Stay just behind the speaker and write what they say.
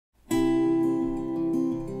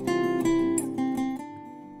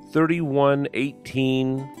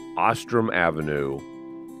3118 Ostrom Avenue,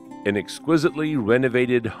 an exquisitely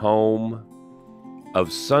renovated home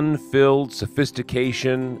of sun-filled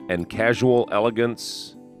sophistication and casual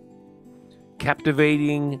elegance,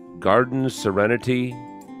 captivating garden serenity,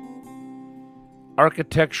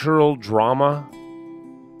 architectural drama,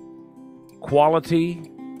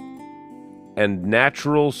 quality, and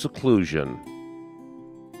natural seclusion.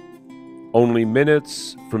 Only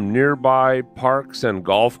minutes from nearby parks and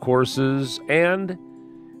golf courses and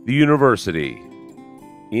the university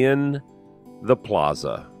in the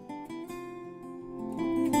plaza.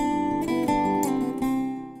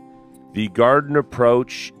 The garden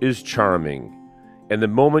approach is charming, and the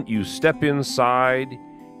moment you step inside,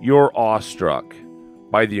 you're awestruck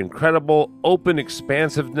by the incredible open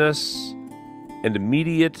expansiveness and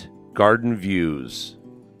immediate garden views.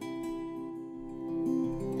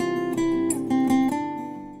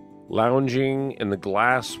 Lounging in the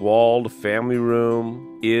glass-walled family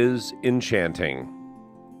room is enchanting.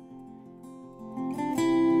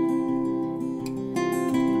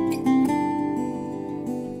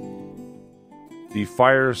 The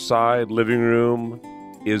fireside living room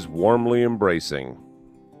is warmly embracing.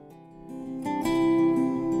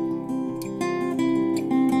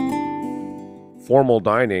 Formal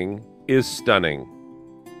dining is stunning.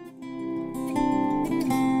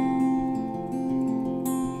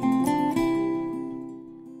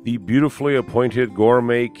 The beautifully appointed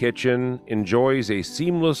gourmet kitchen enjoys a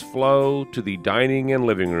seamless flow to the dining and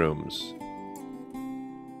living rooms.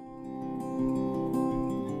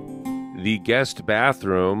 The guest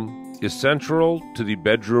bathroom is central to the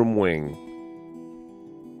bedroom wing.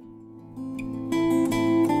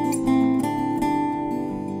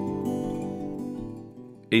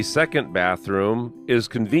 A second bathroom is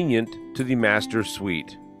convenient to the master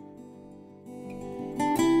suite.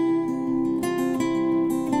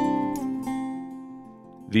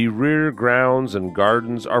 The rear grounds and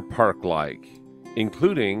gardens are park-like,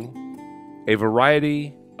 including a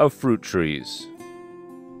variety of fruit trees.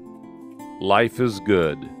 Life is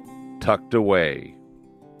good, tucked away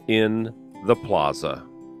in the plaza.